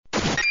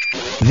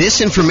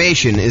This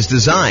information is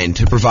designed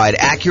to provide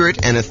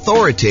accurate and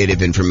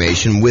authoritative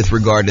information with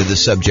regard to the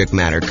subject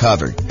matter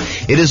covered.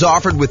 It is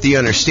offered with the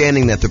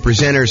understanding that the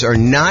presenters are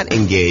not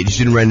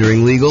engaged in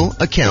rendering legal,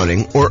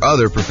 accounting, or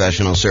other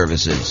professional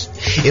services.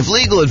 If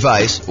legal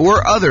advice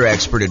or other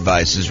expert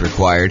advice is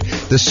required,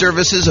 the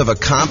services of a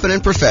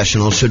competent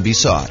professional should be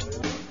sought.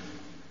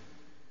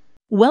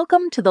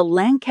 Welcome to the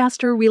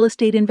Lancaster Real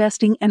Estate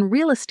Investing and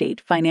Real Estate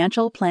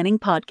Financial Planning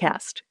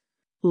Podcast.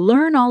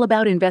 Learn all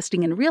about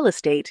investing in real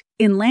estate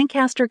in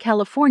Lancaster,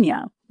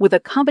 California, with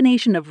a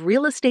combination of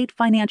real estate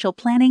financial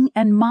planning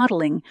and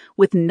modeling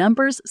with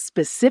numbers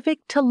specific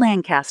to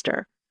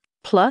Lancaster,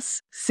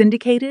 plus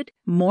syndicated,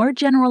 more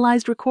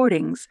generalized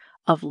recordings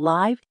of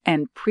live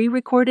and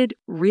pre-recorded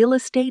real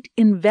estate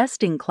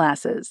investing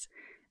classes,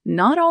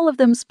 not all of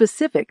them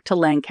specific to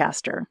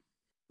Lancaster.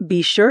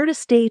 Be sure to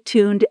stay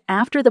tuned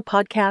after the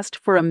podcast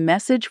for a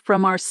message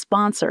from our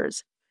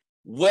sponsors.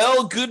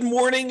 Well, good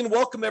morning and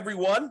welcome,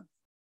 everyone.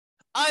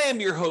 I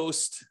am your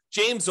host,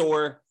 James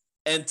Orr,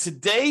 and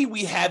today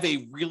we have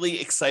a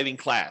really exciting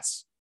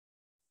class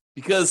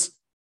because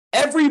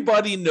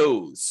everybody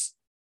knows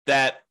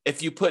that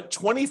if you put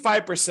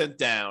 25%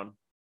 down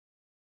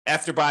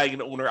after buying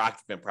an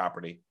owner-occupant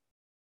property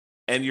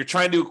and you're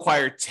trying to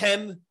acquire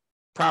 10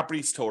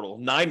 properties total,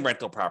 9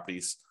 rental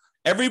properties,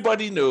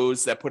 everybody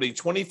knows that putting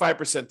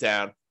 25%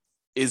 down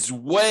is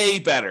way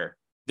better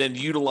than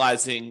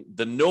utilizing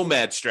the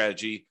Nomad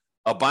strategy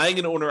of buying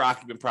an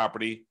owner-occupant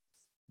property,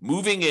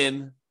 moving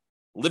in,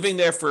 living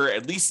there for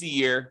at least a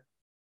year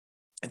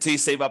until you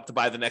save up to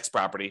buy the next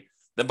property,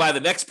 then buy the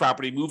next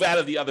property, move out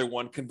of the other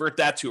one, convert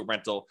that to a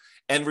rental,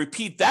 and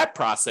repeat that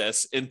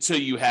process until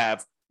you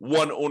have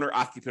 1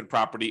 owner-occupant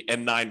property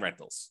and 9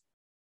 rentals.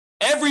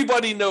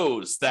 Everybody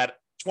knows that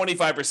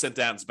 25%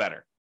 down is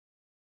better.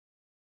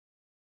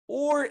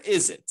 Or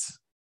is it?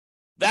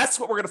 That's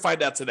what we're going to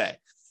find out today.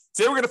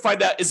 Today we're going to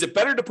find out, is it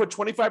better to put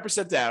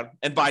 25% down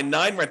and buy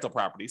 9 rental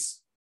properties?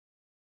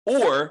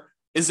 Or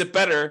is it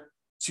better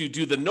to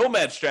do the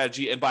Nomad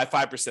strategy and buy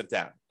 5%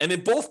 down? And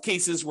in both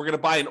cases, we're going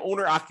to buy an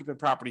owner-occupant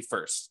property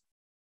first.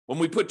 When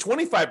we put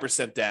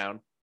 25% down,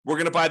 we're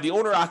going to buy the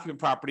owner-occupant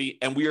property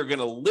and we are going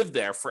to live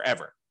there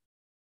forever.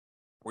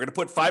 We're going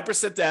to put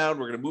 5% down.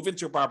 We're going to move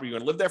into a property. You're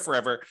going to live there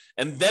forever.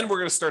 And then we're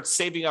going to start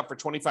saving up for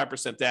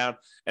 25% down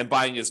and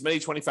buying as many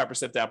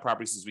 25% down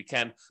properties as we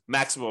can,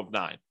 maximum of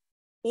 9.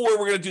 Or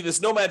we're going to do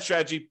this Nomad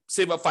strategy,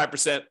 save up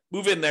 5%,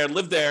 move in there,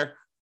 live there.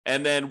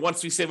 And then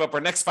once we save up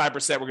our next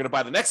 5%, we're going to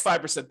buy the next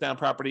 5% down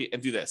property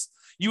and do this.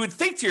 You would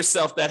think to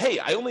yourself that, hey,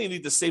 I only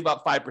need to save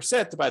up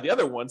 5% to buy the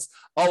other ones.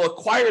 I'll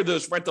acquire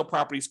those rental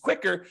properties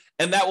quicker,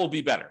 and that will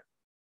be better.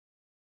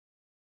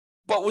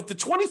 But with the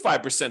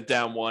 25%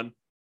 down one,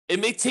 it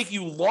may take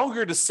you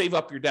longer to save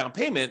up your down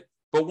payment,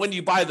 but when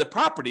you buy the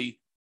property,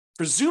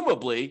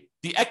 presumably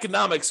the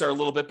economics are a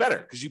little bit better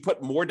because you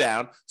put more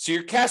down, so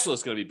your cash flow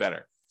is going to be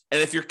better. And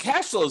if your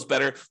cash flow is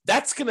better,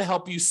 that's going to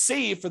help you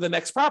save for the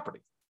next property.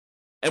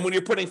 And when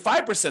you're putting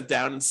 5%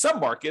 down in some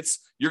markets,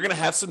 you're going to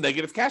have some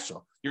negative cash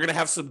flow. You're going to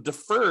have some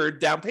deferred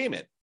down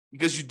payment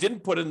because you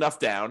didn't put enough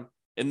down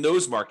in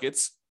those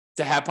markets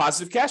to have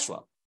positive cash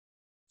flow.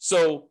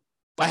 So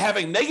by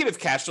having negative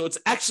cash flow, it's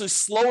actually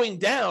slowing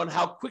down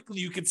how quickly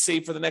you can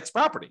save for the next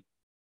property.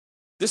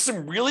 There's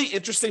some really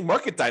interesting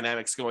market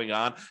dynamics going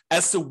on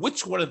as to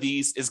which one of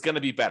these is going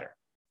to be better.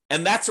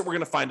 And that's what we're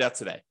going to find out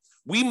today.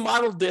 We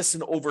modeled this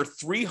in over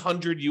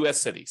 300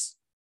 U.S. cities.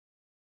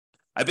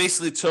 I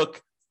basically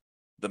took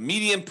the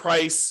median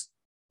price,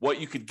 what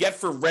you could get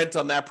for rent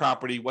on that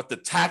property, what the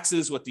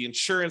taxes, what the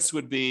insurance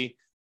would be,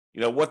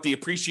 what the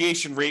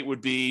appreciation rate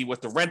would be,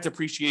 what the rent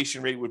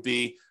appreciation rate would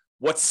be,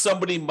 what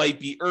somebody might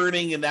be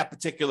earning in that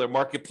particular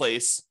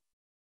marketplace.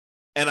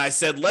 And I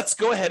said, let's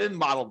go ahead and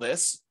model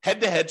this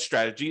head-to-head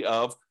strategy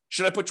of,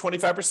 should I put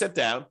 25%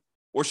 down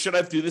or should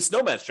I do this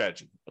Nomad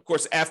strategy? Of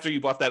course, after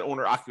you bought that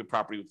owner-occupant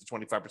property with the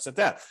 25%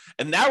 down.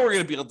 And now we're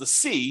going to be able to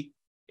see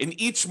in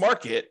each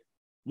market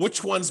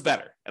which one's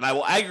better. And I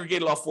will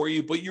aggregate it all for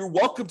you, but you're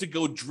welcome to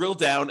go drill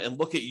down and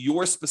look at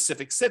your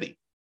specific city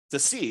to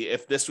see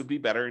if this would be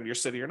better in your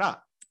city or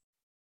not.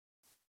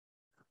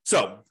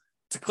 So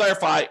to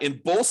clarify, in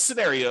both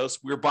scenarios,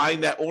 we're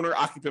buying that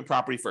owner-occupant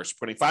property first.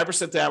 We're putting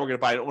 5% down, we're going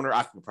to buy an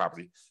owner-occupant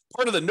property.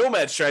 Part of the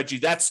Nomad strategy,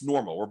 that's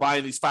normal. We're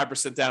buying these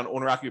 5% down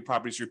owner-occupant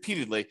properties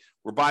repeatedly.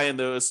 We're buying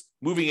those,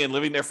 moving in,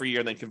 living there for a year,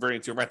 and then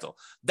converting to a rental.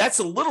 That's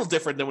a little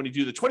different than when you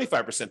do the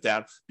 25%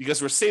 down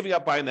because we're saving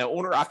up buying that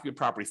owner-occupant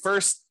property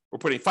first. We're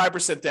putting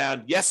 5%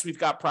 down. Yes, we've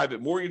got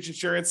private mortgage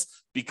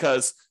insurance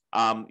because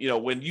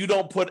when you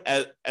don't put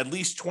at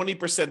least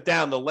 20%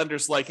 down, the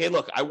lender's like, hey,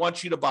 look, I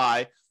want you to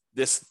buy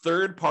this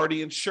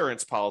third-party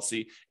insurance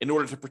policy in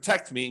order to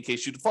protect me in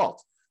case you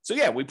default. So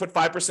yeah, we put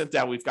 5%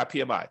 down, we've got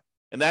PMI.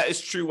 And that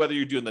is true whether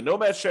you're doing the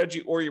Nomad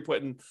strategy or you're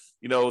putting,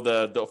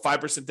 the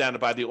 5% down to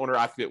buy the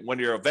owner-occupant when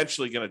you're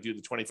eventually going to do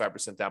the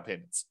 25% down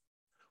payments.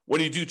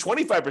 When you do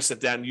 25%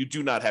 down, you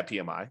do not have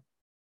PMI.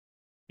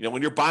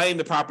 When you're buying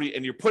the property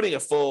and you're putting a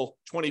full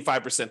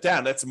 25%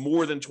 down, that's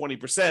more than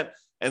 20%.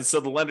 And so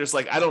the lender's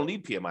like, I don't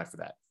need PMI for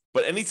that.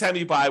 But anytime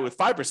you buy with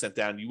 5%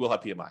 down, you will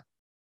have PMI.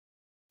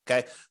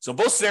 Okay, so in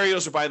both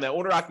scenarios, we're buying that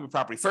owner-occupant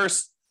property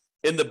first.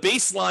 In the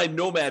baseline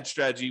Nomad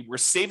strategy, we're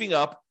saving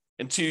up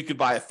until you could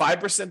buy a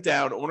 5%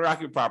 down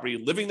owner-occupant property,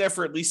 living there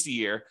for at least a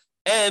year,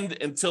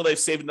 and until they've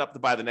saved enough to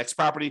buy the next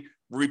property.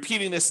 We're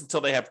repeating this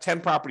until they have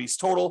 10 properties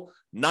total,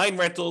 9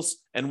 rentals,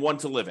 and 1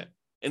 to live in.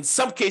 In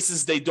some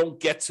cases, they don't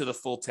get to the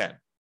full 10.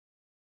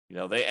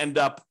 They end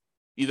up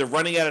either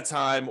running out of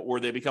time or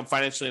they become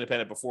financially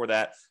independent before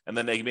that, and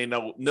then they may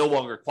no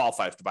longer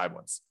qualify to buy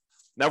ones.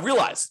 Now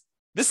realize,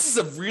 this is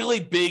a really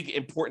big,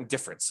 important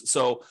difference.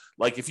 So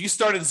like if you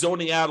started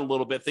zoning out a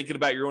little bit, thinking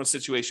about your own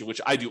situation,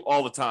 which I do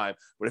all the time,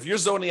 but if you're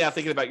zoning out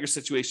thinking about your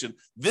situation,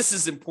 this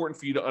is important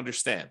for you to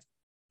understand.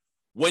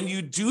 When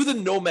you do the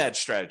Nomad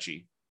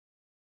strategy,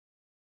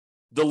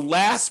 the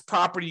last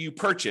property you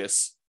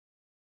purchase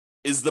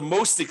is the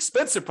most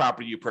expensive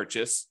property you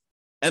purchase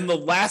and the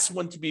last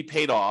one to be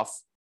paid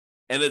off,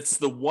 and it's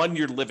the one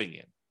you're living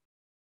in.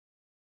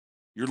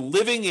 You're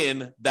living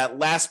in that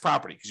last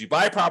property because you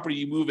buy a property,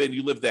 you move in,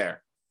 you live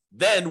there.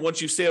 Then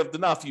once you've saved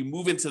enough, you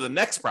move into the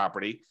next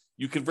property,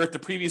 you convert the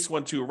previous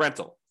one to a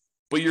rental.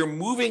 But you're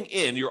moving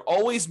in, you're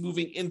always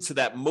moving into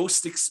that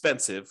most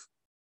expensive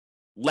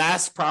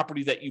last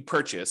property that you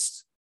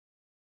purchased.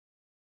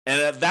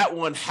 And that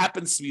one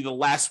happens to be the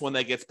last one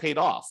that gets paid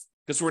off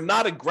because we're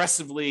not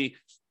aggressively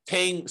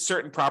paying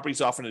certain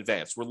properties off in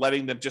advance. We're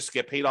letting them just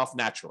get paid off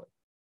naturally.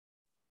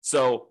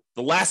 So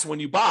the last one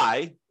you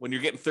buy when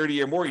you're getting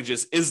 30-year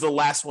mortgages is the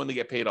last one to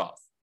get paid off.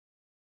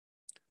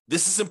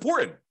 This is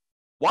important.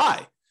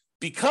 Why?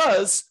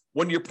 Because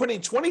when you're putting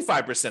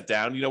 25%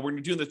 down, when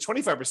you're doing the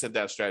 25%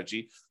 down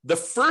strategy, the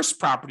first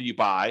property you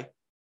buy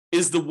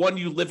is the one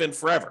you live in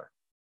forever.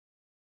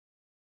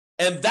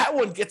 And that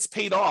one gets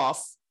paid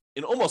off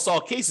in almost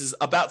all cases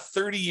about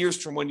 30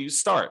 years from when you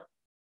start.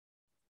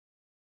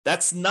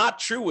 That's not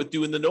true with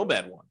doing the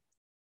Nomad one.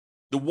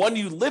 The one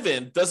you live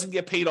in doesn't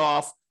get paid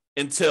off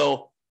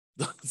until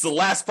it's the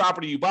last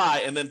property you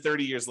buy and then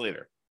 30 years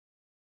later.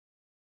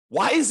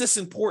 Why is this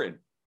important?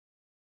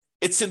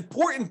 It's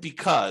important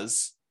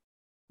because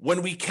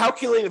when we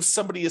calculate if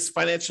somebody is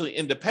financially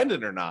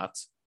independent or not,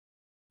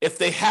 if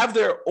they have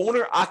their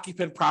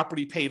owner-occupant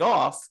property paid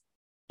off,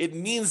 it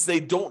means they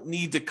don't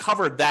need to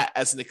cover that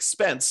as an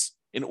expense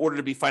in order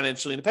to be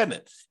financially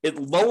independent. It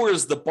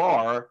lowers the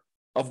bar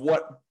of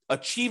what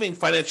achieving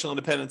financial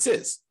independence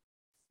is.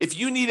 If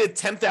you needed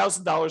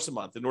 $10,000 a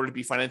month in order to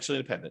be financially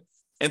independent,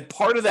 and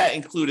part of that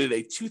included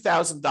a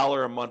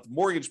 $2,000 a month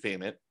mortgage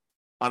payment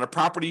on a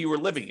property you were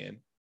living in,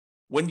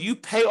 when you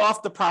pay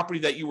off the property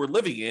that you were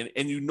living in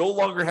and you no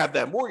longer have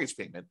that mortgage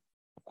payment,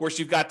 of course,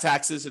 you've got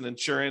taxes and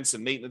insurance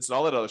and maintenance and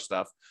all that other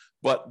stuff,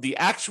 but the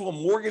actual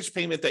mortgage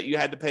payment that you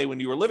had to pay when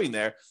you were living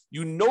there,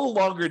 you no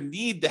longer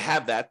need to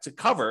have that to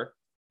cover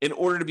in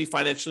order to be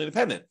financially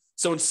independent.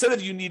 So instead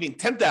of you needing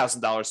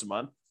 $10,000 a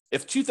month,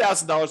 if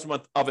 $2,000 a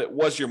month of it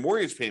was your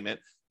mortgage payment,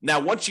 now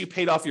once you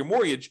paid off your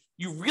mortgage,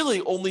 you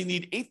really only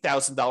need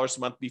 $8,000 a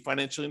month to be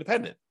financially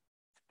independent.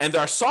 And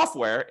our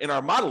software in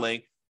our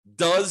modeling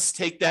does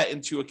take that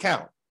into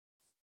account.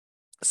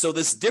 So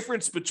this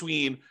difference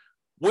between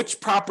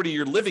which property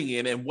you're living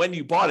in and when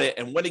you bought it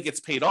and when it gets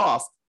paid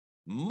off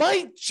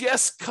might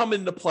just come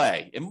into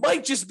play. It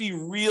might just be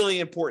really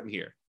important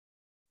here,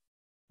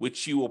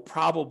 which you will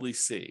probably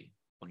see.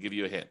 I'll give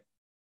you a hint.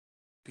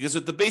 Because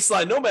with the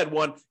baseline Nomad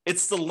one,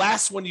 it's the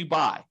last one you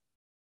buy.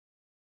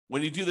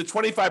 When you do the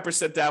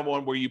 25% down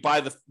one where you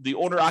buy the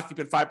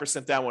owner-occupant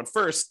 5% down one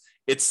first,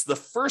 it's the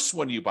first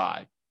one you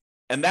buy.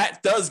 And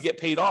that does get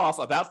paid off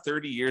about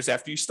 30 years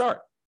after you start.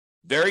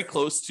 Very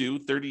close to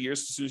 30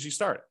 years as soon as you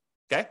start.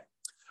 Okay?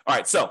 All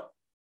right, so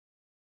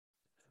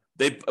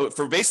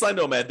for baseline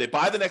Nomad, they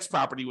buy the next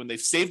property when they've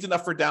saved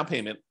enough for down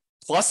payment,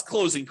 plus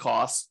closing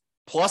costs,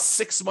 plus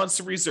 6 months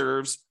of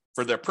reserves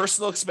for their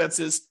personal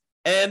expenses,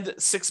 and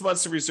 6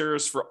 months of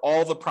reserves for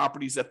all the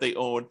properties that they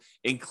own,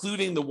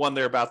 including the one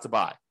they're about to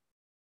buy.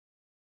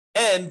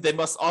 And they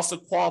must also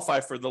qualify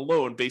for the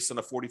loan based on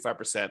a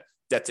 45%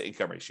 debt to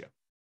income ratio.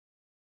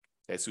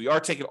 Okay, so we are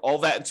taking all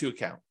that into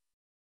account.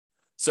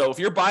 So if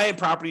you're buying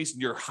properties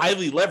and you're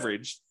highly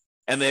leveraged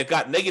and they've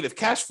got negative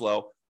cash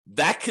flow,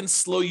 that can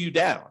slow you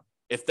down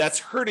if that's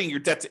hurting your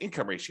debt to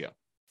income ratio.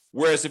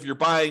 Whereas if you're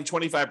buying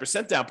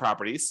 25% down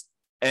properties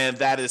and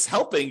that is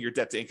helping your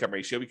debt to income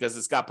ratio because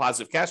it's got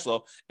positive cash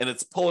flow and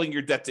it's pulling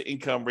your debt to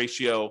income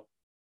ratio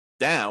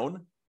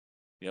down,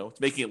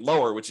 it's making it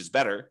lower, which is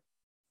better,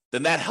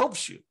 then that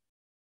helps you.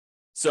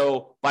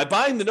 So by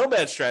buying the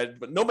Nomad strategy,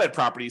 but Nomad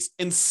properties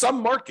in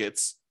some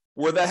markets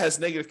where that has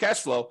negative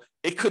cash flow,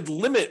 it could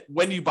limit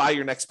when you buy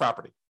your next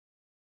property.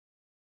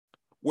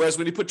 Whereas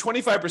when you put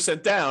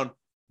 25% down,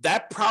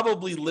 that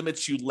probably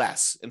limits you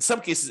less. In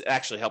some cases, it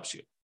actually helps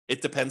you.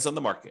 It depends on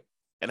the market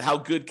and how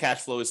good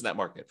cash flow is in that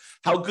market.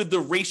 How good the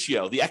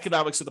ratio, the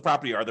economics of the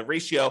property are, the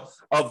ratio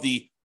of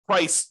the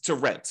price to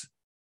rent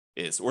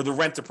is, or the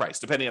rent to price,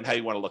 depending on how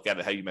you want to look at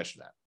it, how you measure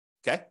that.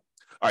 Okay?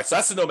 All right, so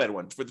that's the Nomad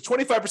one. For the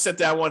 25%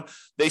 down one,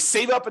 they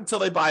save up until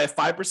they buy a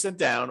 5%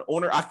 down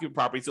owner-occupant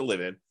property to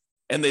live in.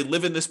 and they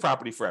live in this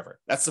property forever.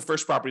 That's the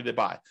first property they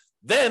buy.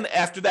 Then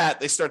after that,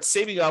 they start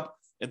saving up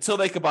until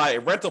they could buy a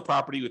rental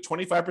property with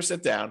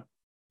 25% down,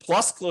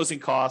 plus closing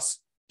costs,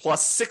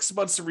 plus 6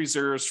 months of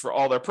reserves for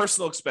all their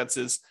personal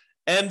expenses,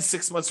 and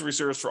 6 months of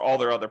reserves for all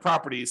their other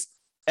properties.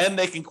 And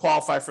they can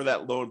qualify for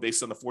that loan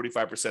based on the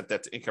 45%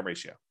 debt to income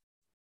ratio.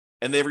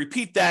 And they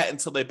repeat that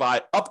until they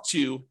buy up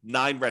to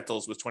 9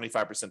 rentals with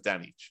 25%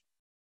 down each.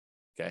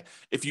 Okay.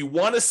 If you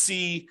want to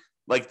see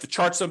like the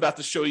charts I'm about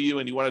to show you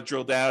and you want to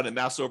drill down and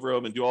mouse over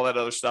them and do all that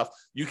other stuff,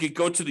 you can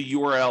go to the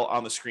URL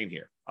on the screen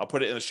here. I'll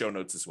put it in the show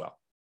notes as well.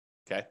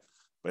 Okay.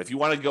 But if you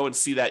want to go and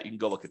see that, you can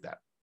go look at that.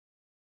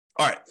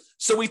 All right.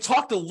 So we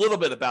talked a little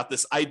bit about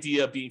this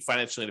idea of being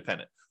financially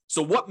independent.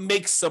 So what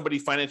makes somebody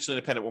financially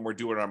independent when we're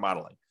doing our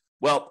modeling?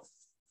 Well,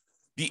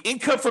 the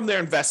income from their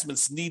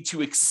investments need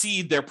to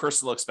exceed their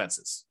personal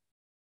expenses.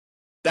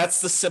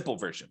 That's the simple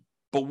version.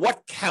 But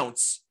what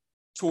counts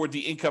toward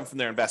the income from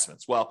their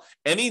investments? Well,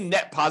 any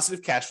net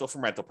positive cash flow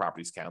from rental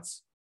properties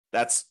counts.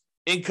 That's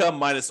income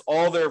minus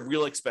all their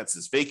real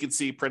expenses,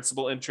 vacancy,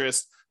 principal,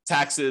 interest,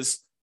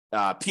 taxes,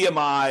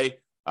 PMI,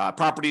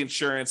 property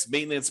insurance,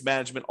 maintenance,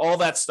 management, all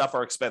that stuff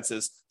are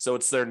expenses. So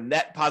it's their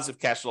net positive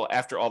cash flow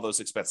after all those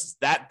expenses.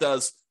 That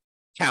does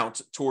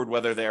count toward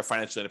whether they are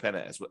financially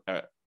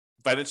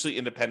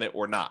independent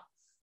or not.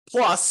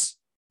 Plus,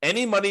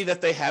 any money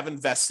that they have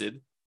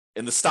invested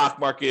in the stock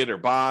market or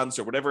bonds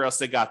or whatever else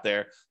they got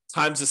there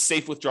times a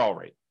safe withdrawal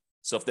rate.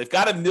 So if they've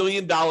got $1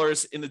 million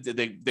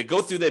they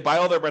go through, they buy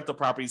all their rental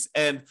properties,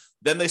 and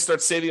then they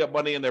start saving up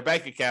money in their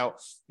bank account,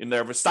 in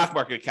their stock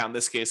market account in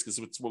this case, because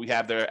it's what we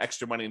have their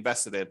extra money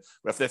invested in.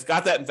 But if they've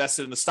got that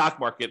invested in the stock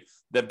market,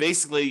 then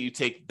basically you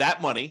take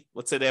that money,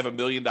 let's say they have $1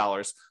 million,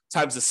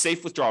 times the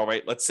safe withdrawal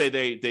rate. Let's say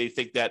they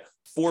think that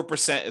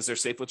 4% is their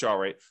safe withdrawal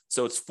rate.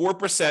 So it's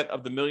 4%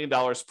 of the $1 million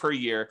per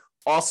year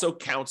also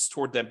counts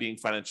toward them being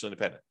financially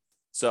independent.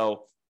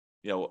 So,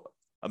 $1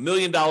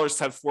 million times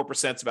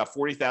 4% is about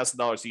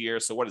 $40,000 a year.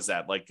 So what is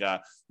that? Like,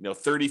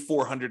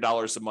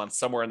 $3,400 a month,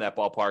 somewhere in that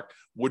ballpark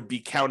would be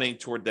counting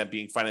toward them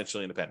being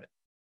financially independent.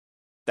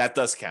 That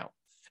does count.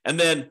 And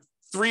then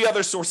 3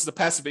 other sources of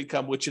passive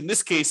income, which in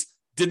this case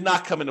did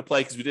not come into play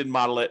because we didn't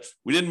model it.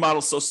 We didn't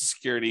model Social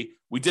Security.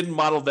 We didn't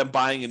model them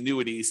buying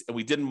annuities, and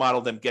we didn't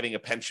model them getting a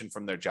pension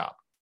from their job.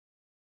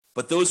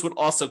 But those would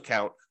also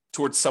count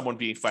towards someone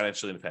being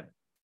financially independent.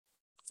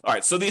 All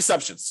right, so the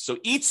assumptions. So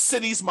each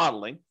city's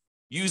modeling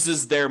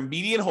uses their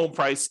median home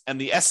price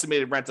and the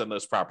estimated rent on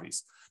those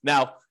properties.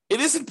 Now, it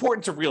is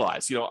important to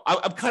realize,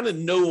 I'm kind of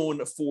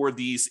known for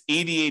these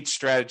 88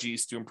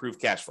 strategies to improve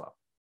cash flow,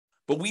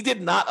 but we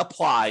did not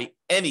apply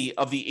any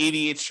of the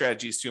 88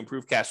 strategies to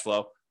improve cash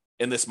flow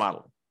in this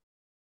modeling.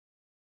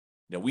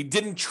 We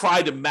didn't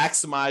try to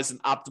maximize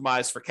and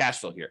optimize for cash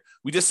flow here.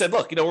 We just said,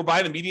 look, we're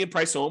buying a median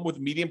price home with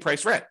median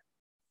price rent.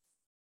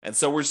 And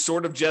so we're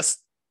sort of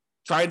just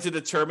trying to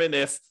determine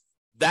if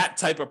that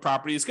type of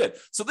property is good.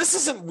 So this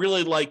isn't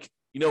really like,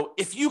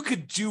 if you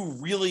could do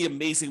really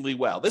amazingly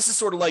well. This is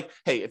sort of like,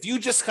 hey, if you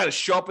just kind of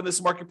show up in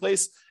this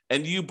marketplace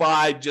and you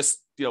buy just,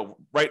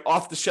 right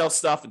off the shelf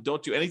stuff and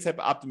don't do any type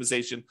of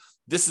optimization,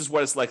 this is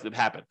what is likely to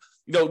happen.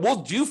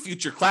 We'll do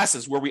future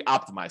classes where we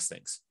optimize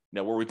things,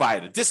 where we buy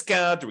at a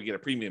discount or we get a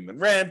premium in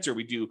rent or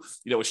we do,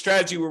 a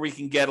strategy where we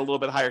can get a little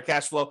bit higher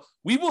cash flow.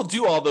 We will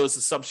do all those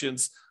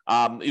assumptions,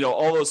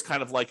 all those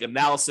kind of like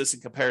analysis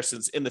and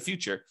comparisons in the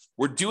future.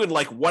 We're doing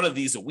like one of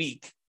these a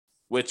week,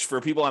 which for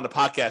people on the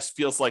podcast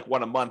feels like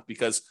one a month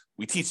because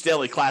we teach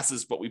daily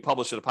classes, but we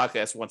publish a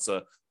podcast once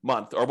a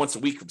month or once a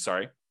week,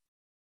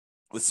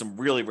 with some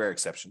really rare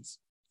exceptions.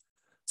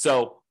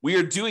 So we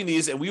are doing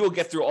these and we will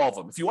get through all of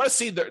them. If you want to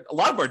see, a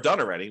lot of them are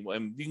done already.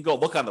 And you can go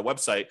look on the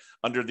website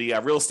under the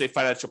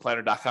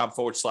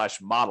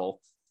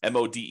realestatefinancialplanner.com/model,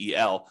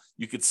 MODEL.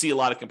 You could see a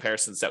lot of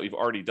comparisons that we've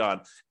already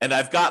done. And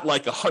I've got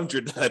like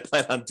 100 that I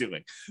plan on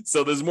doing.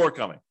 So there's more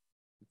coming.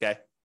 Okay.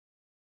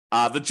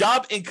 The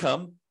job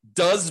income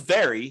does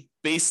vary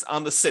based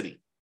on the city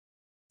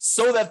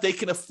so that they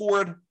can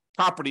afford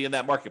property in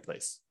that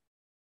marketplace.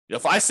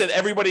 If I said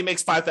everybody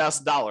makes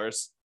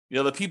 $5,000,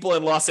 the people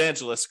in Los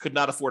Angeles could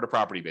not afford a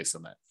property based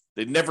on that.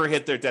 They'd never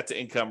hit their debt to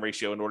income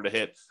ratio in order to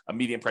hit a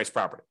median price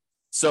property.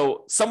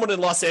 So someone in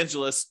Los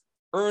Angeles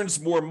earns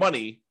more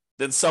money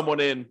than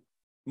someone in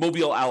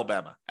Mobile,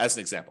 Alabama, as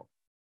an example.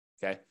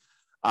 Okay.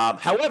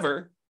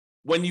 However,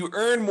 when you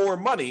earn more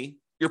money,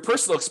 your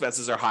personal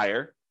expenses are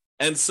higher.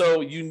 And so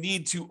you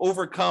need to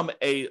overcome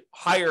a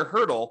higher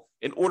hurdle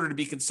in order to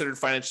be considered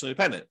financially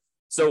independent.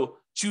 So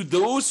to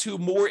those who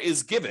more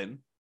is given,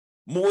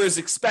 more is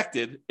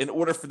expected in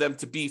order for them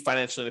to be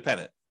financially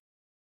independent.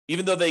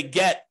 Even though they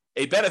get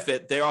a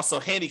benefit, they're also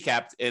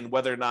handicapped in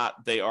whether or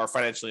not they are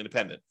financially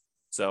independent.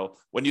 So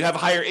when you have a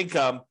higher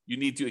income, you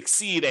need to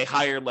exceed a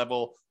higher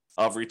level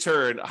of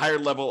return, a higher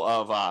level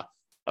of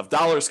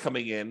dollars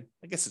coming in.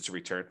 I guess it's a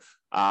return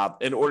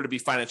in order to be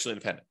financially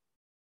independent.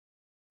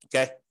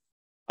 Okay.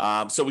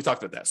 So we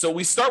talked about that. So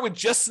we start with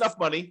just enough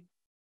money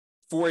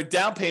for a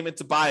down payment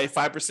to buy a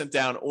 5%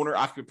 down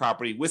owner-occupant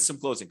property with some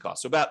closing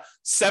costs. So about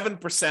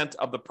 7%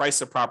 of the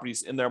price of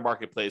properties in their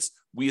marketplace,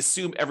 we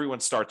assume everyone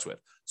starts with.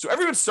 So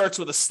everyone starts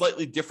with a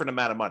slightly different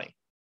amount of money,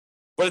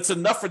 but it's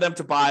enough for them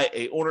to buy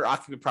a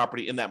owner-occupant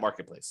property in that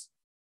marketplace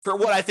for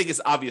what I think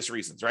is obvious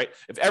reasons, right?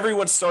 If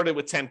everyone started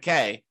with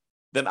 10K,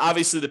 then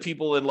obviously the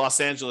people in Los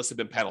Angeles have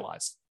been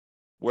penalized,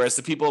 whereas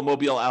the people in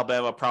Mobile,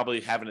 Alabama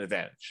probably have an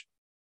advantage.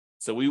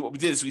 So what we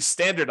did is we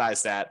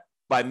standardized that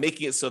by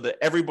making it so that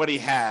everybody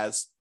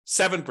has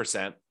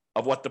 7%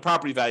 of what the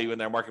property value in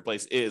their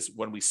marketplace is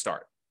when we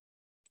start.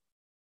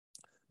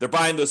 They're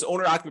buying those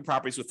owner-occupant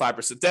properties with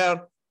 5%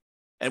 down,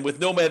 and with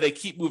Nomad, they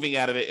keep moving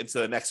out of it into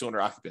the next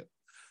owner-occupant.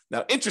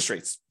 Now, interest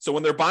rates. So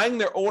when they're buying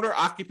their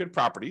owner-occupant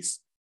properties,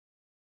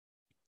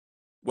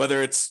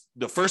 whether it's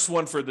the first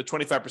one for the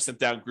 25%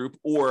 down group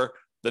or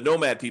the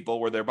Nomad people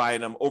where they're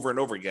buying them over and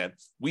over again,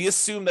 we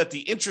assume that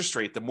the interest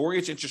rate, the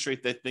mortgage interest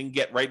rate that they can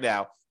get right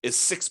now is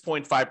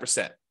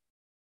 6.5%.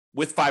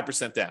 with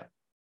 5% down.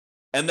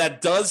 And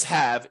that does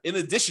have, in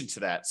addition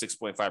to that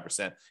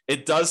 6.5%,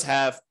 it does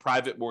have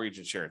private mortgage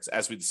insurance,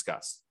 as we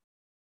discussed.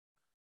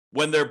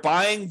 When they're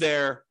buying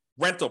their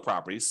rental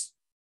properties,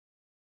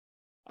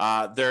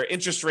 their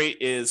interest rate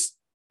is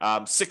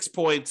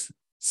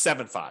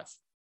 6.75.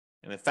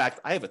 And in fact,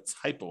 I have a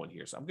typo in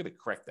here, so I'm going to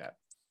correct that.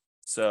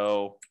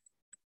 So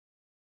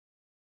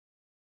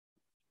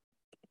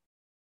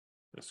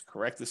let's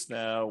correct this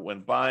now.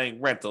 When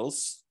buying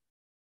rentals,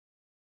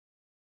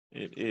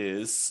 it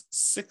is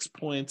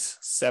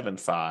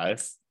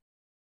 6.75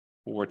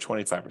 or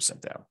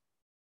 25% down.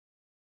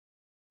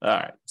 All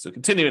right, so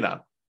continuing on.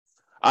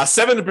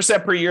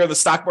 7% per year of the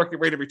stock market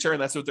rate of return.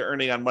 That's what they're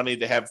earning on money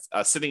they have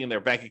sitting in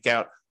their bank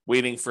account,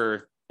 waiting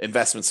for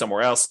investment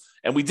somewhere else.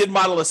 And we did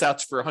model this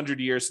out for 100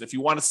 years. And if you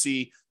want to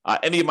see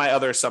any of my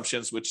other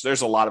assumptions, which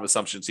there's a lot of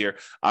assumptions here,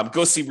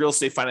 go see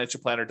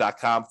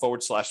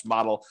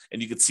realestatefinancialplanner.com/model,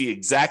 and you can see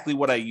exactly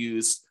what I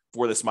use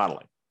for this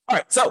modeling. All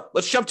right, so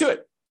let's jump to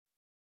it.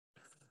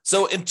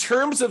 So in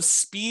terms of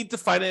speed to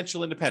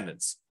financial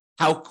independence,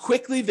 how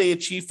quickly they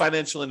achieve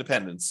financial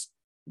independence,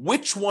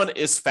 which one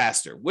is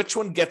faster? Which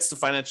one gets to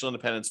financial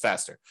independence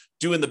faster?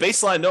 Doing the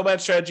baseline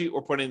Nomad strategy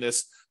or putting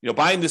this,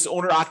 buying this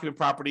owner-occupant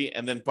property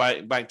and then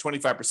buying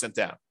 25%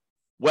 down?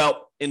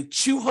 Well, in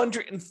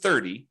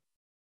 230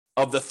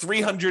 of the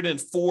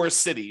 304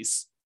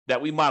 cities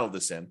that we modeled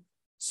this in,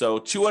 so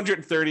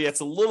 230, that's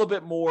a little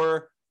bit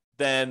more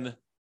than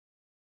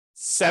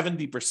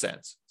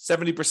 70%.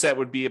 70%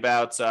 would be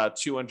about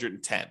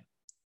 210.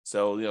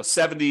 So,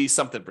 70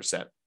 something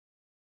percent,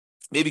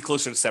 maybe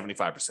closer to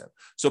 75%.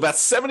 So about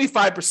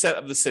 75%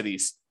 of the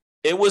cities,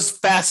 it was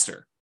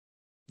faster.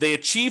 They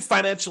achieved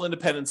financial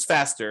independence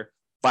faster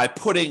by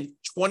putting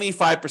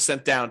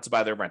 25% down to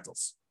buy their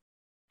rentals.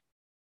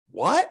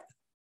 What?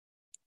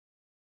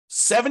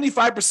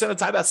 75% of the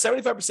time, about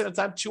 75% of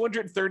the time,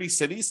 230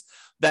 cities,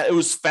 that it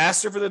was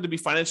faster for them to be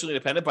financially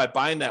independent by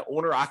buying that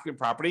owner-occupant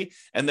property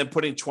and then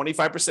putting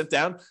 25%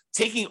 down,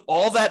 taking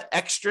all that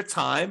extra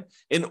time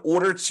in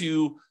order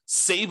to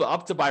save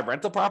up to buy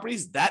rental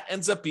properties. That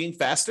ends up being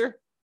faster?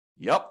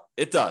 Yep,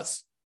 it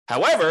does.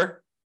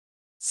 However,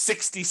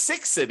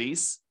 66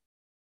 cities,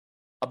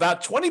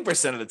 about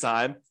 20% of the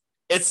time,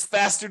 it's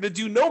faster to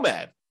do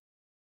Nomad.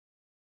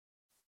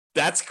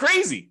 That's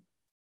crazy.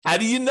 How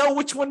do you know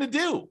which one to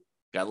do?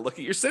 Got to look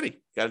at your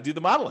city. Got to do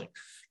the modeling.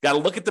 Got to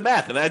look at the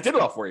math. And I did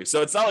it all for you.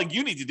 So it's not like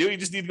you need to do it. You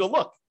just need to go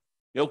look.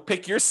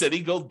 Pick your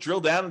city, go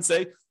drill down and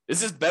say,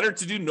 is this better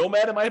to do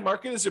Nomad in my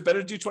market? Is it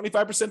better to do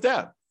 25%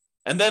 down?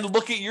 And then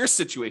look at your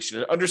situation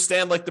and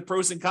understand like the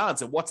pros and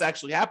cons and what's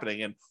actually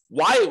happening and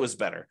why it was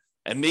better.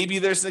 And maybe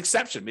there's an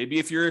exception. Maybe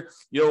if you're,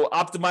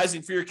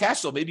 optimizing for your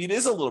cash flow, maybe it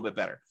is a little bit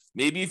better.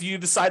 Maybe if you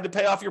decide to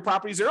pay off your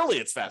properties early,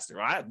 it's faster.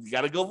 All right? You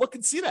got to go look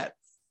and see that.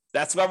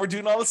 That's why we're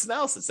doing all this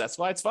analysis. That's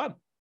why it's fun.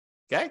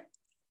 Okay.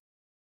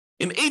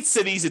 In 8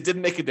 cities, it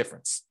didn't make a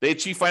difference. They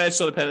achieved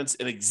financial independence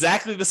in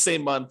exactly the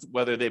same month,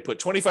 whether they put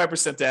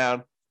 25%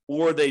 down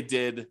or they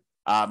did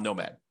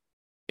Nomad.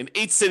 In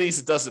 8 cities,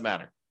 it doesn't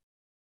matter.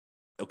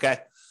 Okay.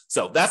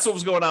 So that's what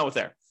was going on with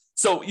there.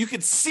 So you can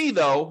see,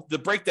 though, the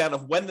breakdown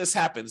of when this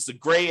happens. The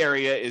gray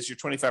area is your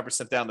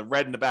 25% down. The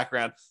red in the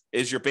background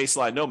is your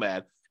baseline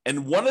Nomad.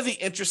 And one of the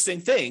interesting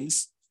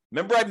things,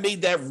 remember I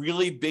made that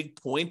really big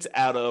point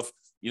out of,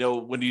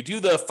 when you do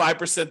the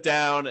 5%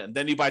 down and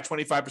then you buy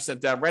 25%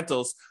 down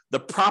rentals,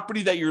 the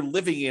property that you're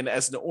living in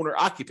as an owner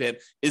occupant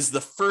is the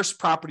first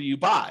property you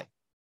buy.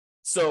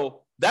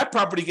 So that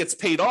property gets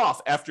paid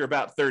off after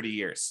about 30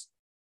 years.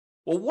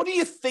 Well, what do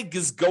you think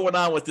is going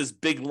on with this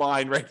big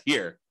line right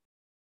here?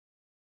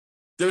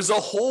 There's a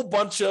whole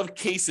bunch of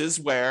cases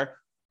where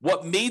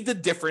what made the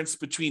difference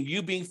between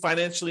you being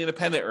financially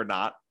independent or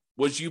not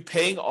was you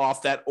paying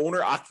off that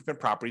owner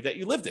occupant property that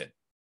you lived in.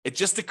 It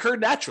just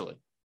occurred naturally.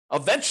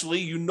 Eventually,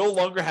 you no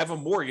longer have a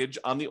mortgage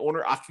on the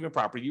owner-occupant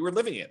property you were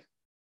living in.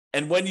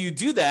 And when you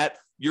do that,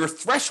 your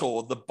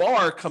threshold, the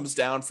bar comes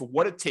down for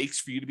what it takes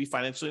for you to be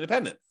financially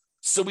independent.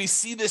 So we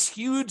see this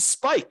huge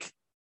spike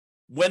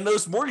when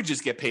those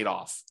mortgages get paid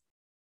off.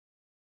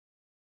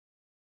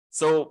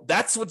 So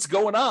that's what's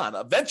going on.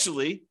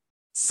 Eventually,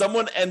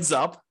 someone ends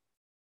up,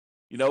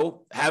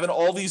 having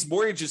all these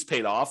mortgages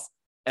paid off,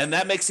 and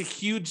that makes a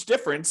huge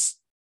difference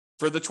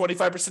for the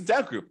 25%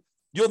 down group.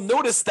 You'll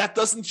notice that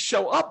doesn't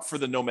show up for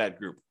the Nomad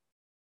group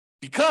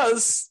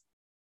because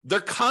they're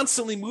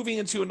constantly moving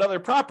into another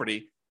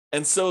property.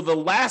 And so the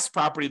last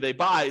property they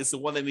buy is the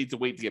one they need to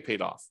wait to get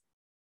paid off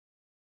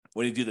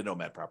when you do the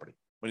Nomad property,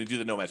 when you do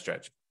the Nomad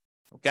strategy.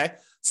 Okay.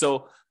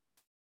 So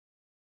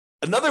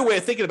another way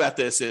of thinking about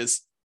this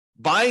is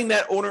buying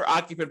that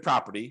owner-occupant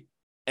property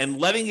and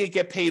letting it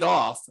get paid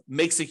off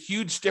makes a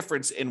huge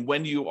difference in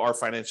when you are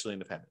financially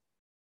independent,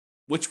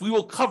 which we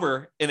will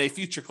cover in a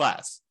future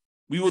class.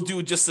 We will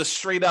do just a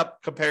straight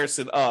up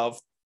comparison of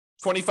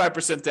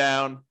 25%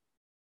 down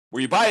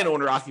where you buy an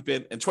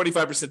owner-occupant and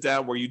 25%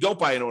 down where you don't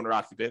buy an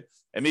owner-occupant,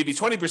 and maybe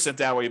 20%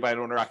 down where you buy an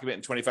owner-occupant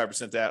and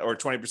 25% down, or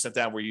 20%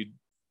 down where you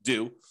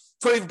do,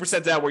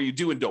 20% down where you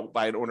do and don't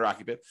buy an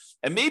owner-occupant.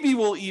 And maybe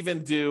we'll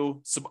even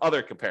do some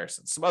other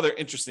comparisons, some other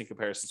interesting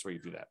comparisons where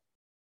you do that.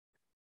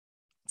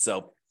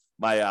 So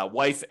my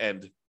wife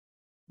and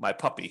my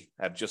puppy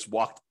have just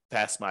walked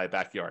past my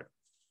backyard.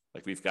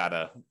 Like we've got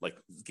a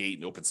gate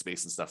and open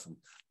space and stuff. And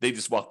they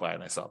just walked by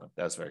and I saw them.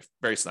 That was very,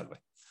 very snuggly.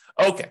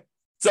 Okay.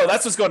 So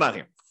that's what's going on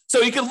here. So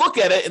you can look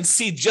at it and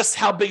see just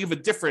how big of a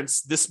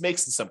difference this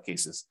makes in some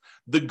cases.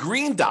 The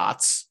green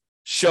dots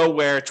show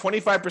where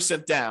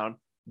 25% down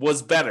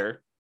was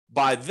better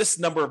by this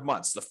number of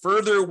months. The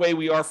further away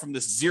we are from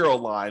this zero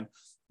line,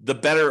 the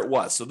better it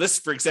was. So this,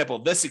 for example,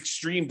 this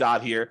extreme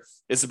dot here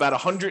is about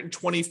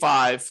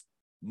 125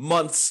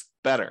 months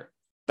better,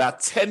 about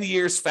 10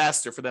 years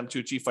faster for them to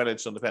achieve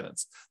financial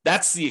independence.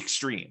 That's the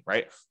extreme,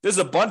 right? There's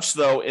a bunch,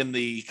 though, in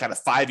the kind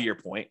of 5-year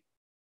point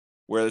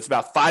where it's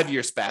about 5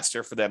 years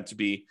faster for them to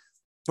be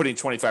putting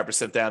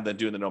 25% down than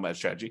doing the Nomad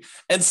strategy.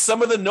 And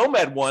some of the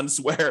Nomad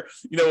ones where,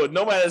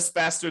 Nomad is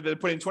faster than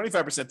putting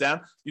 25%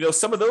 down,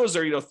 some of those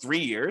are, 3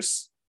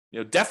 years,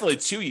 definitely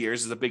 2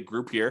 years is a big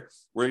group here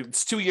where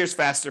it's 2 years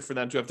faster for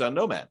them to have done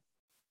Nomad.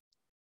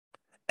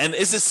 And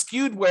is it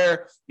skewed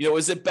where,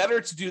 is it better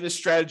to do this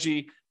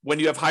strategy when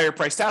you have higher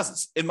priced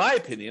houses? In my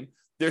opinion,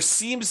 there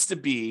seems to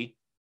be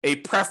a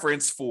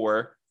preference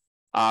for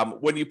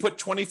when you put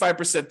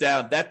 25%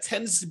 down, that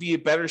tends to be a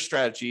better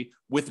strategy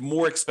with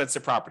more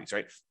expensive properties,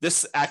 right?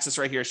 This axis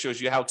right here shows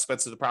you how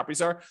expensive the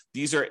properties are.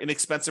 These are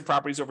inexpensive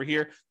properties over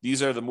here.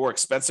 These are the more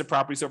expensive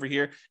properties over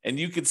here. And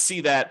you can see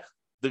that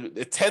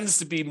it tends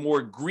to be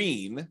more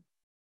green,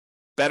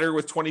 better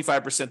with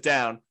 25%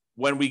 down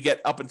when we get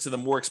up into the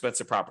more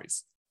expensive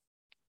properties.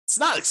 It's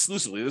not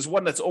exclusively. There's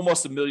one that's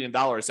almost $1 million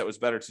that was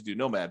better to do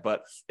Nomad,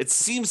 but it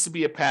seems to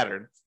be a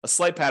pattern, a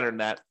slight pattern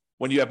that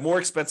when you have more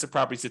expensive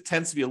properties, it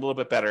tends to be a little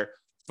bit better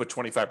to put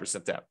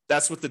 25% down.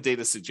 That's what the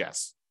data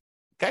suggests.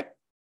 Okay.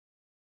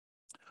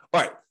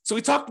 All right. So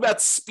we talked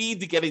about speed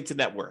to getting to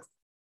net worth.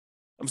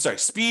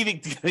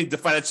 Speed to getting to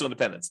financial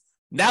independence.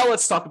 Now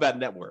let's talk about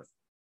net worth.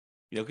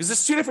 Because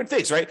there's two different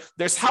things, right?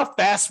 There's how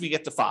fast we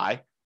get to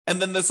FI,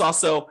 and then there's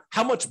also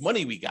how much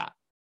money we got.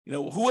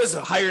 Who has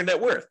a higher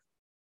net worth?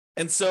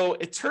 And so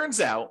it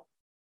turns out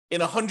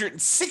in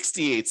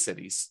 168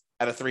 cities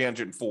out of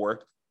 304,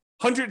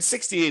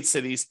 168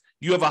 cities,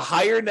 you have a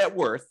higher net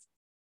worth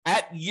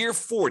at year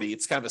 40.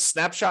 It's kind of a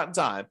snapshot in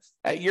time.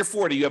 At year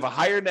 40, you have a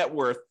higher net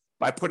worth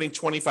by putting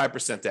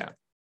 25% down.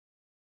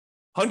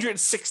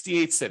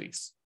 168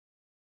 cities,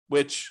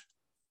 which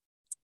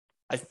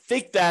I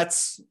think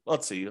that's,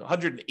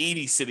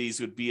 180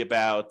 cities would be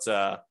about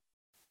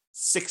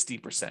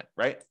 60%,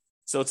 right?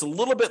 So it's a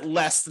little bit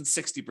less than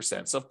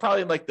 60%. So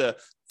probably in like the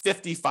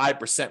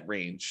 55%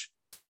 range,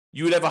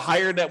 you would have a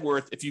higher net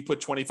worth if you put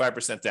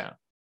 25% down.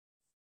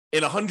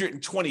 In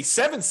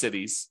 127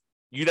 cities,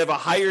 you'd have a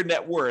higher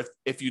net worth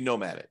if you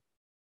Nomad it.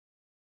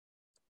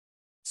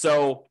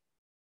 So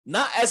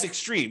not as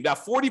extreme. Now,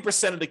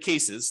 40% of the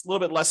cases, a little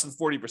bit less than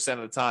 40%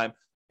 of the time,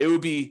 it would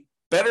be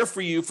better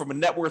for you from a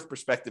net worth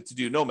perspective to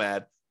do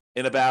Nomad.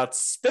 In about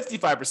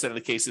 55% of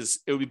the cases,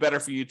 it would be better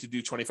for you to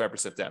do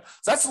 25% down.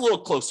 So that's a little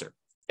closer.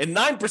 In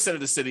 9% of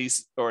the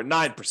cities, or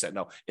 9%,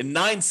 no, in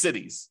 9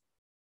 cities,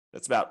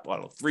 that's about,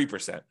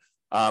 3%,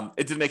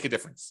 it didn't make a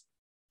difference.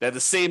 They had the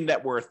same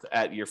net worth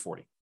at year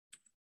 40.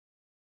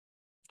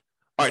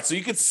 All right, so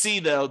you can see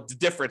the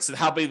difference and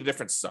how big the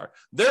differences are.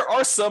 There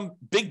are some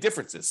big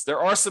differences.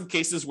 There are some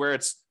cases where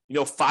it's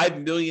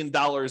 $5 million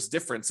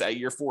difference at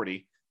year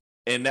 40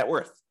 in net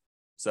worth.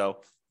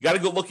 So you got to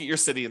go look at your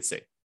city and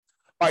see.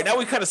 All right, now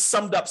we kind of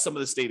summed up some of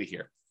this data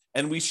here,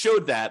 and we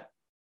showed that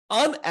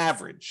on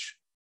average,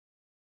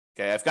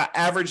 okay, I've got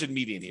average and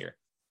median here.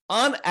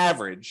 On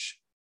average,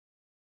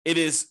 it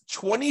is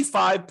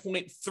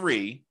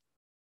 25.3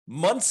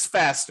 months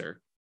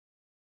faster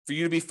for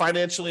you to be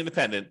financially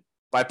independent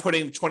by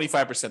putting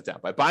 25% down,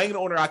 by buying an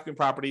owner-occupant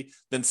property,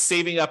 then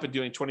saving up and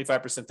doing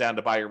 25% down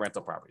to buy your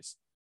rental properties.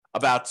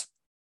 About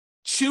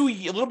a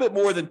little bit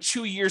more than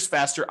 2 years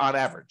faster on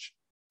average.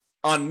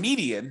 On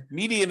median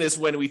is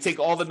when we take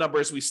all the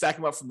numbers, we stack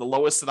them up from the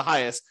lowest to the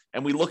highest,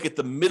 and we look at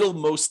the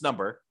middlemost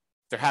number.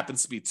 There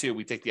happens to be 2.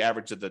 We take the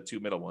average of the 2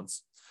 middle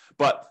ones.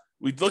 But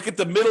We look at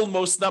the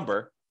middlemost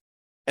number,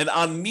 and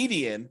on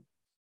median,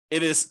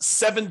 it is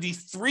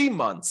 73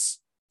 months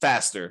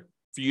faster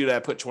for you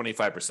to put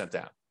 25%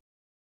 down.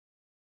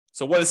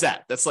 So what is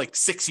that? That's like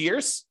 6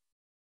 years?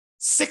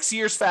 6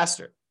 years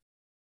faster.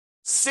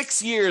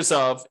 6 years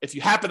of, if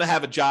you happen to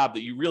have a job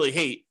that you really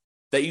hate,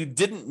 that you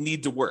didn't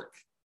need to work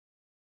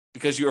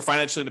because you were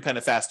financially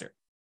independent faster.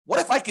 What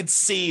if I could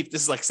save,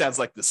 this is like, sounds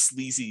like the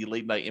sleazy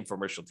late night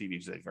infomercial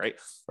TV thing, right?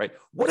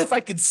 What if I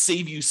could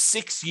save you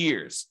 6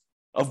 years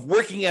of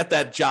working at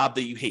that job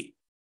that you hate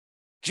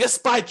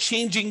just by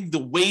changing the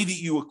way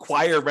that you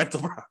acquire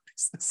rental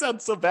properties? That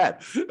sounds so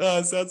bad.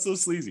 It sounds so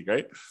sleazy,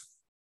 right?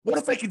 What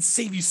if I could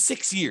save you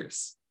 6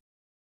 years?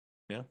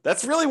 Yeah,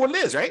 that's really what it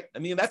is, right? I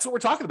mean, that's what we're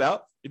talking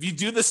about. If you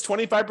do this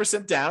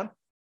 25% down,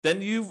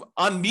 then you've,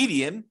 on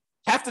median,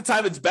 half the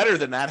time it's better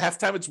than that. Half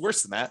the time it's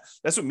worse than that.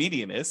 That's what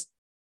median is.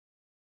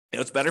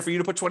 It's better for you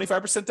to put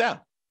 25% down.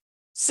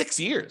 6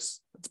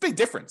 years. That's a big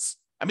difference.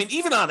 I mean,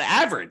 even on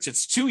average,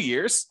 it's 2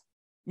 years.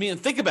 I mean,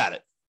 think about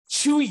it.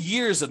 2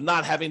 years of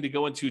not having to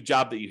go into a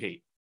job that you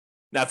hate.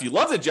 Now, if you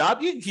love the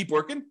job, you can keep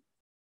working.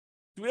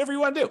 Do whatever you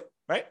want to do,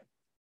 right?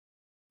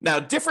 Now,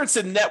 difference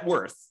in net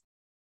worth.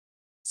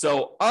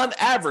 So on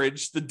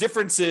average, the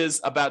difference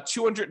is about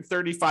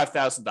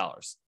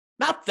 $235,000.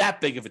 Not that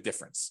big of a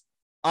difference.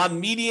 On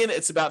median,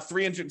 it's about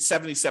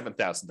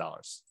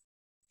 $377,000.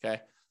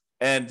 Okay.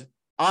 And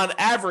on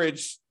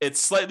average, it's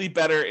slightly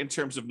better in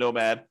terms of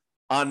Nomad.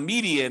 On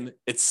median,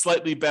 it's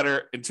slightly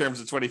better in terms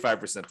of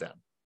 25% down.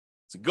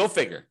 So go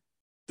figure.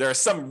 There are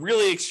some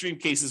really extreme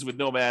cases with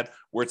Nomad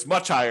where it's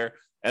much higher,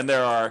 and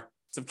there are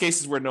some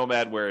cases where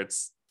Nomad where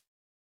it's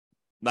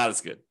not as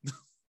good.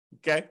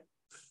 Okay.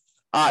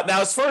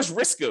 Now, as far as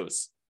risk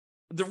goes,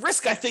 the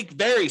risk, I think,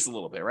 varies a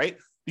little bit, right?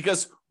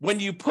 Because when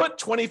you put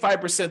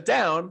 25%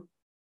 down,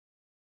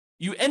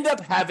 you end up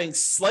having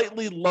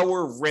slightly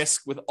lower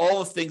risk with all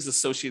the things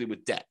associated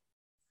with debt.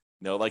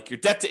 You know, like your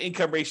debt to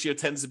income ratio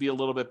tends to be a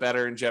little bit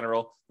better in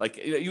general. Like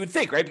you would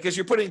think, right? Because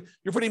you're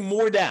putting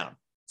more down.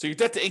 So your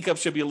debt to income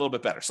should be a little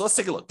bit better. So let's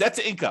take a look. Debt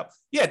to income.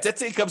 Yeah, debt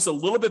to income is a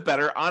little bit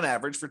better on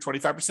average for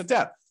 25%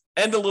 down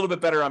and a little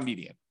bit better on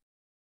median.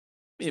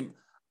 I mean,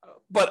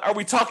 but are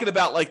we talking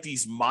about like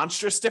these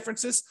monstrous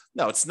differences?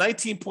 No, it's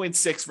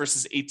 19.6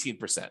 versus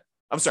 18%.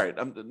 I'm sorry,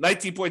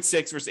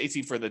 19.6 versus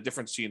 18 for the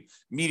difference between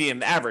median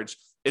and average.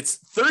 It's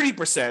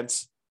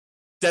 30%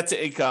 debt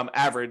to income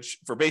average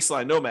for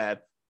baseline Nomad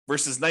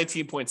versus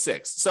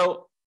 19.6.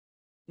 So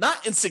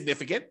not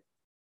insignificant,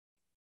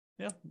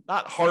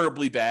 not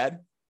horribly bad.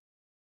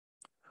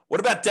 What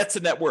about debt to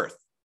net worth?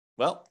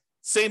 Well,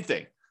 same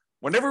thing.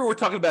 Whenever we're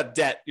talking about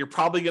debt, you're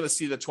probably going to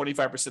see that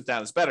 25%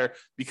 down is better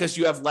because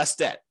you have less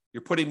debt.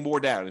 You're putting more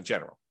down in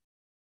general.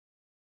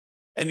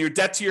 And your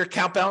debt to your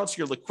account balance,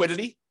 your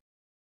liquidity,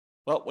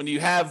 well, when you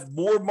have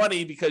more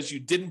money because you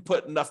didn't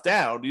put enough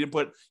down, you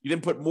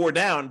didn't put more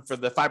down for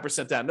the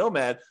 5% down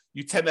Nomad,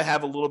 you tend to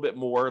have a little bit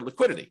more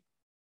liquidity.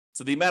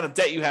 So the amount of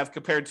debt you have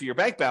compared to your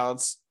bank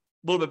balance,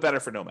 a little bit better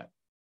for Nomad.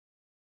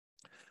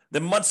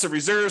 Then months of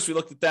reserves, we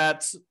looked at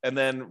that, and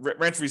then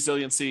rent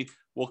resiliency,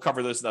 we'll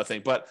cover those another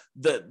thing. But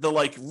the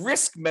like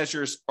risk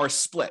measures are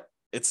split.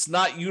 It's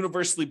not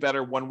universally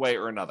better one way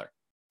or another.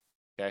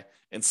 Okay.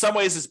 In some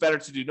ways, it's better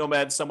to do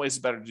Nomad. In some ways,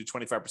 it's better to do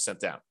 25%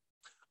 down.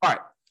 All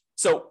right.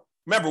 So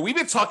remember, we've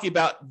been talking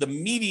about the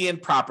median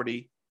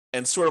property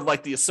and sort of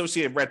like the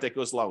associated rent that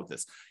goes along with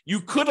this.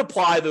 You could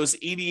apply those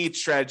 88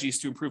 strategies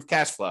to improve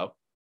cash flow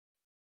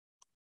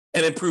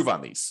and improve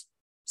on these.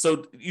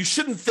 So you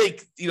shouldn't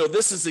think,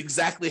 this is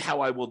exactly how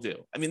I will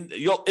do. I mean,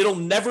 it'll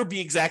never be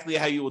exactly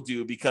how you will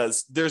do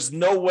because there's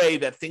no way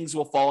that things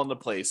will fall into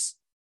place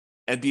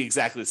and be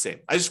exactly the same.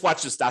 I just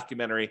watched this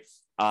documentary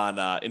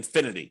on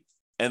Infinity.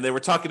 And they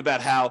were talking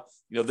about how,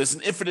 there's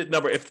an infinite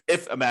number,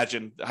 if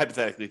imagine,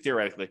 hypothetically,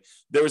 theoretically,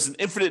 there was an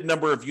infinite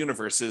number of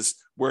universes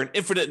where an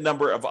infinite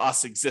number of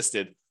us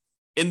existed.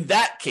 In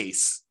that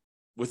case,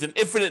 with an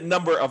infinite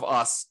number of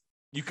us,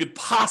 you could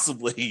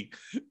possibly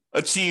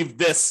achieve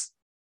this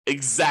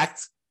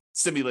exact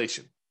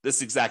simulation,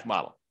 this exact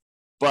model.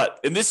 But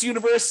in this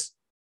universe,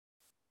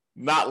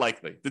 not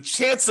likely. The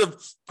chance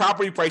of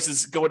property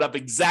prices going up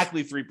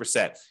exactly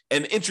 3%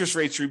 and interest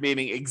rates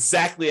remaining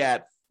exactly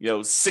at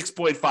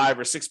 6.5 or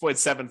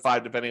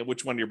 6.75, depending on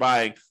which one you're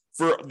buying,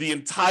 for the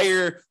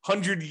entire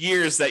 100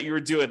 years that you were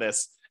doing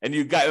this, and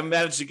you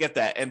managed to get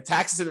that, and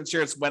taxes and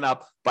insurance went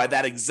up by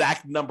that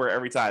exact number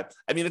every time.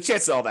 I mean, the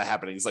chance of all that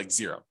happening is like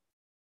zero.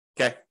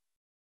 Okay.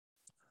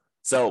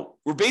 So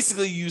we're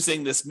basically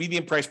using this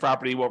median price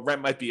property, what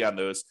rent might be on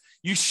those.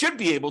 You should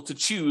be able to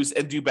choose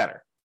and do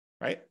better,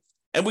 right?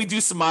 And we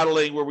do some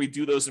modeling where we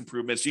do those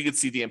improvements. You can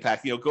see the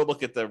impact. Go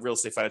look at the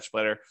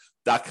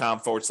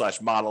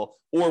realestatefinancialplanner.com/model,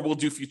 or we'll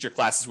do future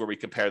classes where we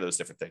compare those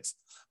different things.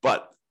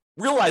 But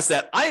realize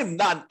that I am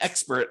not an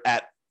expert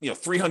at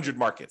 300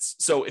 markets.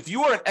 So if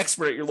you are an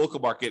expert at your local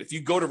market, if you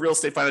go to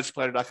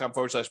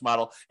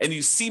realestatefinancialplanner.com/model and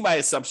you see my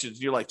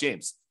assumptions, you're like,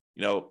 James,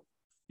 your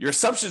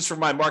assumptions for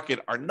my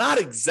market are not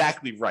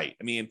exactly right.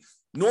 I mean,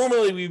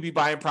 normally we'd be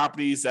buying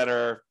properties that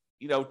are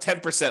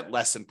 10%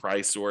 less in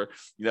price, or,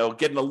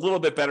 getting a little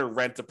bit better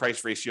rent to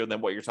price ratio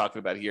than what you're talking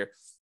about here.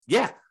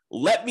 Yeah.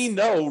 Let me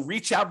know,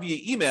 reach out via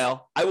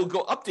email. I will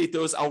go update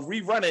those. I'll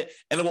rerun it,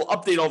 and it will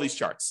update all these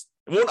charts.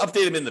 It won't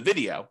update them in the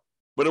video,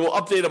 but it will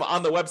update them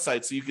on the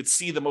website so you could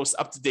see the most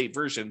up-to-date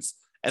versions.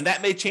 And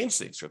that may change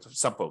things for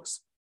some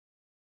folks,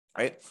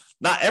 right?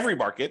 Not every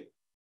market,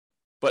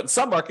 but in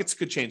some markets it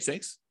could change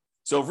things.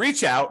 So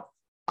reach out.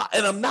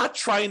 And I'm not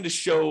trying to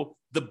show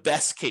the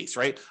best case,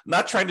 right? I'm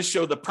not trying to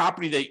show the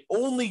property that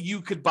only you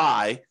could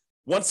buy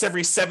once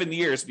every 7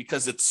 years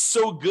because it's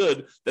so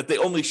good that they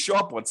only show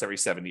up once every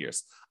 7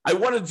 years. I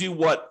want to do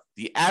what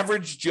the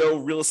average Joe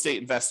real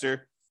estate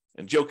investor,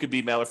 and Joe could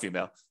be male or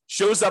female,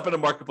 shows up in a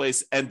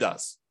marketplace and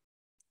does.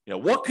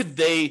 What could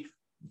they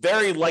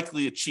very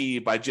likely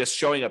achieve by just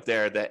showing up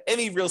there that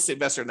any real estate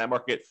investor in that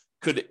market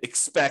could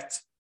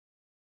expect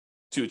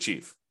to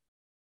achieve?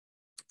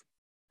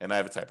 And I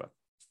have a typo.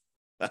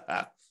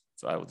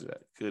 So I will do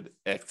that. Could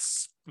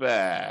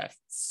expect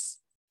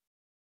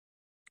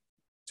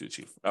to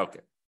achieve. Okay.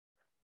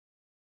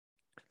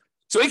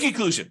 So in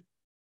conclusion,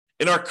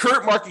 in our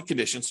current market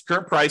conditions,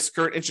 current price,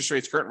 current interest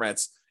rates, current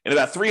rents, in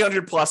about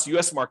 300 plus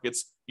US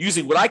markets,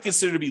 using what I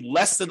consider to be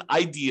less than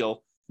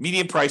ideal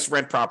median price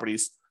rent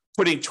properties,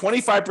 putting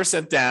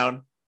 25%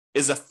 down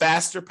is a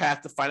faster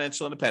path to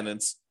financial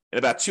independence in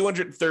about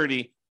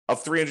 230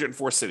 of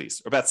 304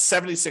 cities, or about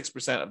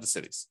 76% of the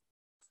cities.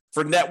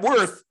 For net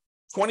worth,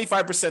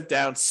 25%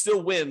 down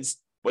still wins,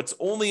 but it's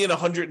only in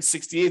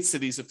 168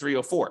 cities of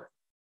 304.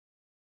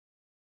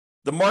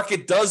 The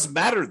market does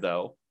matter,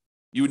 though.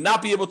 You would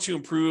not be able to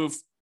improve.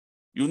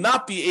 You will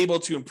not be able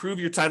to improve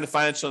your time to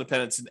financial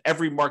independence in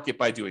every market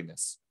by doing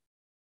this.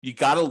 You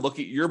got to look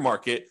at your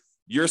market,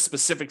 your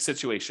specific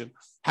situation,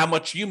 how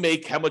much you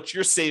make, how much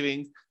you're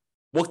saving,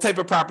 what type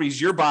of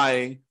properties you're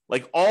buying.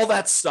 Like, all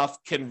that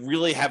stuff can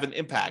really have an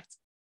impact,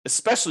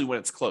 especially when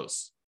it's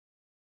close.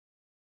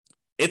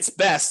 It's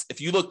best if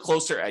you look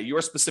closer at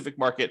your specific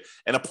market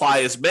and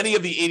apply as many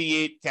of the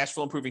 88 cash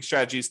flow improving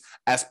strategies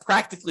as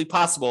practically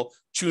possible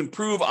to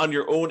improve on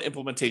your own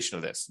implementation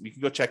of this. You can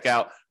go check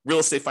out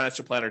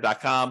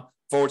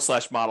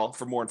realestatefinancialplanner.com/model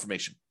for more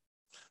information.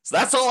 So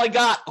that's all I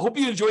got. I hope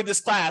you enjoyed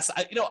this class.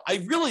 I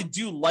really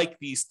do like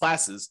these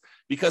classes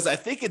because I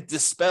think it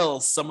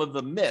dispels some of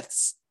the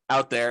myths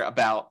out there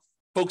about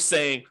folks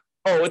saying,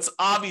 oh, it's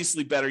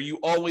obviously better. You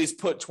always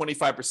put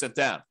 25%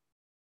 down.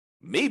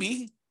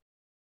 Maybe.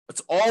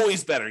 It's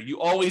always better.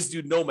 You always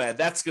do Nomad.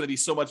 That's going to be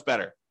so much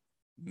better.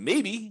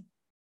 Maybe.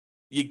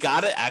 You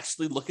got to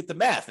actually look at the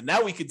math. And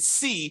now we can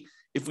see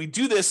if we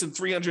do this in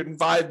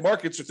 305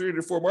 markets or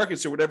 304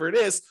 markets or whatever it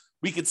is,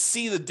 we could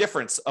see the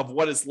difference of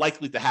what is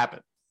likely to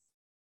happen.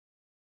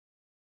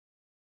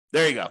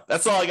 There you go.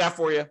 That's all I got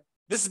for you.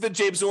 This has been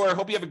James Orr.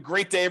 Hope you have a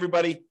great day,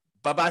 everybody.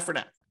 Bye-bye for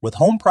now. With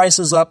home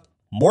prices up,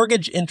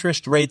 mortgage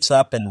interest rates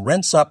up, and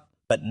rents up,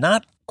 but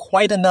not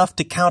quite enough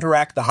to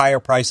counteract the higher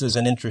prices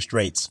and interest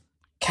rates,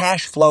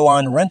 cash flow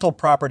on rental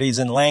properties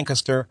in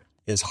Lancaster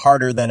is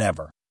harder than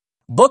ever.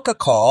 Book a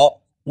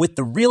call with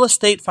the Real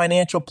Estate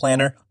Financial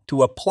Planner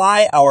to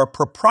apply our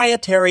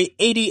proprietary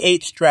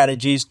 88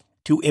 strategies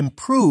to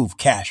improve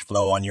cash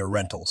flow on your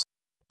rentals.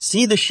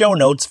 See the show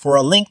notes for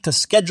a link to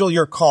schedule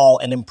your call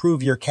and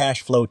improve your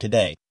cash flow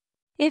today.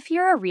 If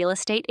you're a real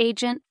estate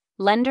agent,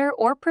 lender,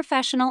 or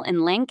professional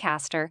in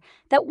Lancaster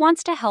that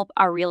wants to help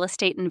our real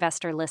estate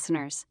investor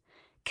listeners,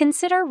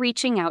 consider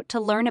reaching out to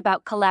learn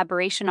about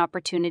collaboration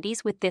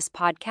opportunities with this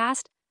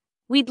podcast.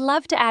 We'd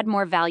love to add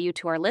more value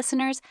to our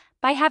listeners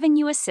by having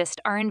you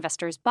assist our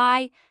investors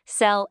buy,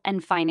 sell,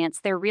 and finance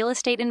their real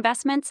estate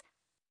investments.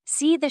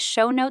 See the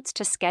show notes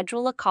to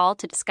schedule a call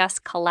to discuss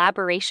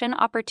collaboration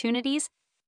opportunities.